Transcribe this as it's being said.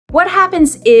What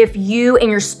happens if you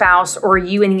and your spouse or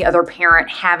you and the other parent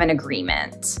have an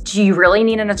agreement? Do you really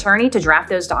need an attorney to draft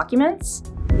those documents?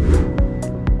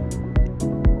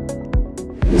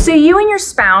 So you and your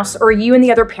spouse or you and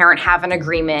the other parent have an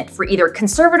agreement for either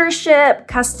conservatorship,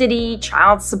 custody,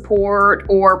 child support,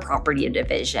 or property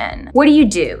division. What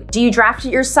do? Do you draft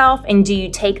it yourself, and do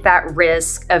you take that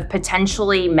risk of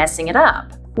potentially messing it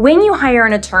up? When you hire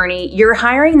an attorney, you're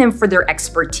hiring them for their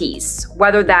expertise,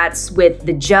 whether that's with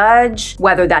the judge,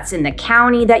 whether that's in the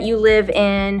county that you live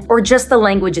in, or just the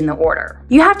language in the order.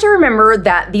 You have to remember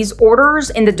that these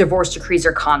orders and the divorce decrees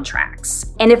are contracts.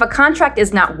 And if a contract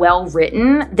is not well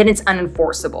written, then it's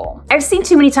unenforceable. I've seen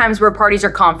too many times where parties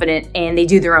are confident and they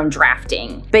do their own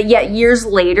drafting, but yet years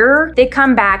later, they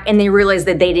come back and they realize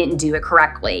that they didn't do it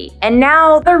correctly. And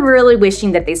now they're really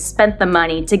wishing that they spent the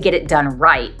money to get it done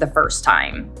right the first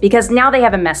time, because now they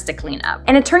have a mess to clean up.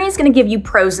 An attorney is going to give you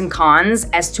pros and cons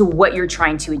as to what you're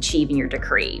trying to achieve in your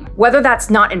decree. Whether that's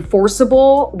not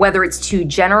enforceable, whether it's too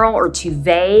general or too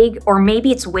vague, or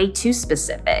maybe it's way too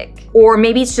specific, or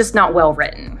maybe it's just not well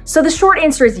written. So the short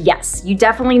answer is yes, you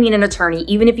definitely need an attorney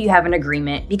even if you have an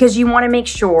agreement, because you want to make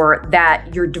sure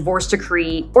that your divorce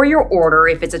decree or your order,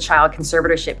 if it's a child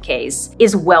conservatorship case,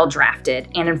 is well drafted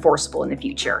and enforceable in the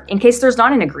future, in case there's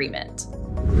not an agreement.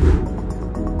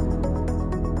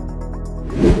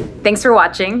 Thanks for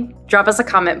watching. Drop us a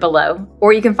comment below,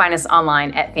 or you can find us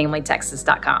online at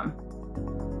familytexas.com.